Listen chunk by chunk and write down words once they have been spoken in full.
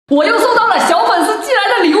我又收到了小粉丝寄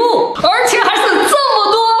来的礼物，而且还是这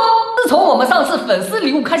么多。自从我们上次粉丝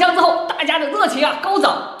礼物开箱之后，大家的热情高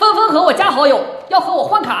涨，纷纷和我加好友，要和我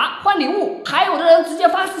换卡换礼物，还有的人直接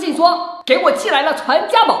发私信说给我寄来了传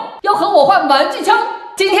家宝，要和我换玩具枪。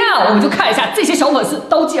今天我们就看一下这些小粉丝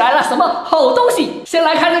都寄来了什么好东西。先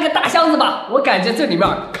来看这个大箱子吧，我感觉这里面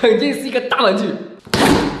肯定是一个大玩具，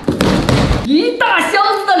一大箱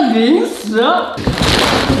子的零食。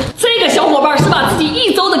这个小伙伴是把自己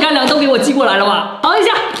1周的干粮都给我寄过来了吧？尝一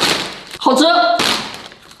下，好吃，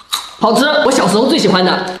好吃，我小时候最喜欢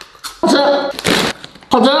的，好吃，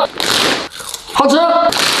好吃，好吃。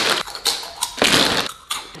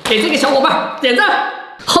给这个小伙伴点赞。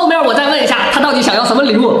后面我再问一下他到底想要什么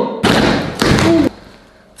礼物。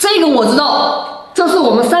这个我知道，这是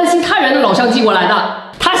我们山西太原的老乡寄过来的，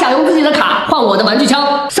他想用自己的卡换我的玩具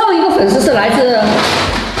枪。上一个粉丝是来自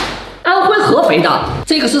安徽合肥的，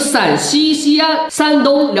这个是陕西西安、山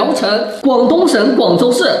东聊城、广东省广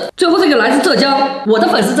州市，最后这个来自浙江。我的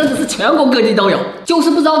粉丝真的是全国各地都有，就是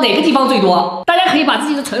不知道哪个地方最多。大家可以把自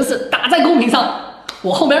己的城市打在公屏上，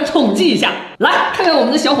我后面统计一下，来看看我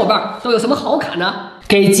们的小伙伴都有什么好卡呢？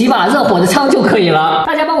给几把热火的枪就可以了。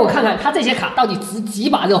大家帮我看看他这些卡到底值几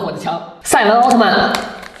把热火的枪。赛文奥特曼、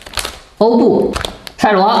欧布、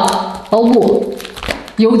赛罗、欧布、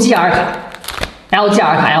UGR 卡、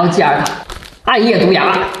LGR 卡、LGR 卡、暗夜毒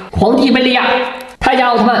牙、皇帝贝利亚、泰迦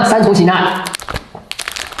奥特曼3重形态。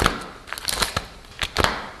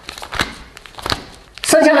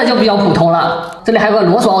剩下的就比较普通了，这里还有个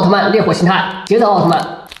罗索奥特曼烈火形态、节奏奥特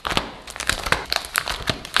曼。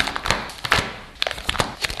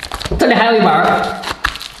这里还有一本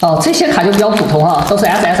哦，这些卡就比较普通都是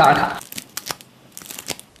SSR 卡。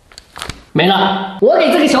没了，我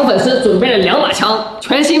给这个小粉丝准备了2把枪，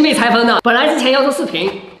全新未拆封的。本来之前要做视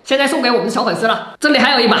频，现在送给我们的小粉丝了。这里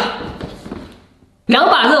还有一把，2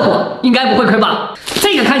把热火，应该不会亏吧？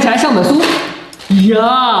这个看起来像本书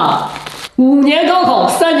呀，5年高考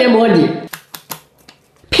3年模拟，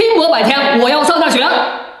拼搏100天，我要上大学。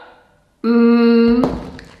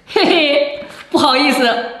嘿嘿，不好意思，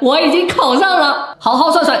我已经考上了。好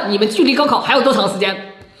好算算，你们距离高考还有多长时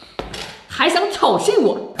间？还想挑衅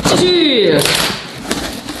我？继续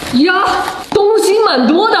呀，东西蛮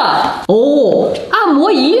多的哦，按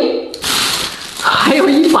摩仪，还有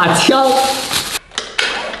一把枪，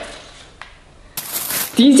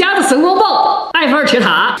迪迦的神光棒，埃菲尔铁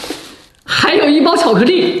塔，还有一包巧克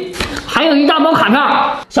力，还有一大包卡片。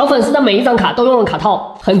小粉丝的每一张卡都用了卡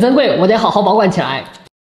套，很珍贵，我得好好保管起来。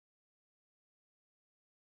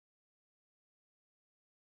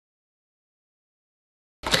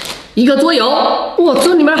一个桌游，哇，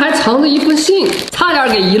这里面还藏着一封信，差点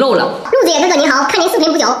给遗漏了。鹿子也哥哥您好，看您视频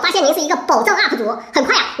不久，发现您是一个宝藏 UP 主，很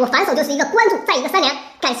快我反手就是一个关注，再一个3连，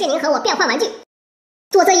感谢您和我变换玩具，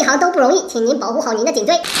做这一行都不容易，请您保护好您的颈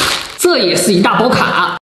椎。这也是一大包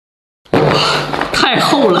卡，哇，太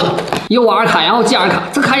厚了，UR 卡然后 GR 卡，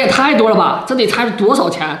这卡也太多了吧？这得拆多少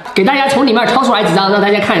钱？给大家从里面挑出来几张让大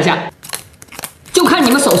家看一下，就看你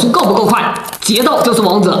们手速够不够快，节奏就是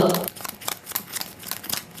王者。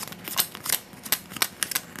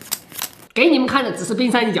给你们看的只是冰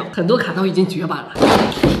山一角，很多卡都已经绝版了。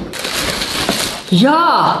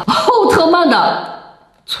呀，奥特曼的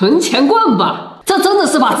存钱罐吧，这真的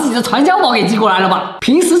是把自己的传家宝给寄过来了吧？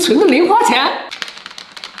平时存的零花钱，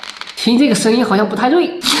听这个声音好像不太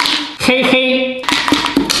对，嘿嘿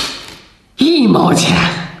，1毛钱。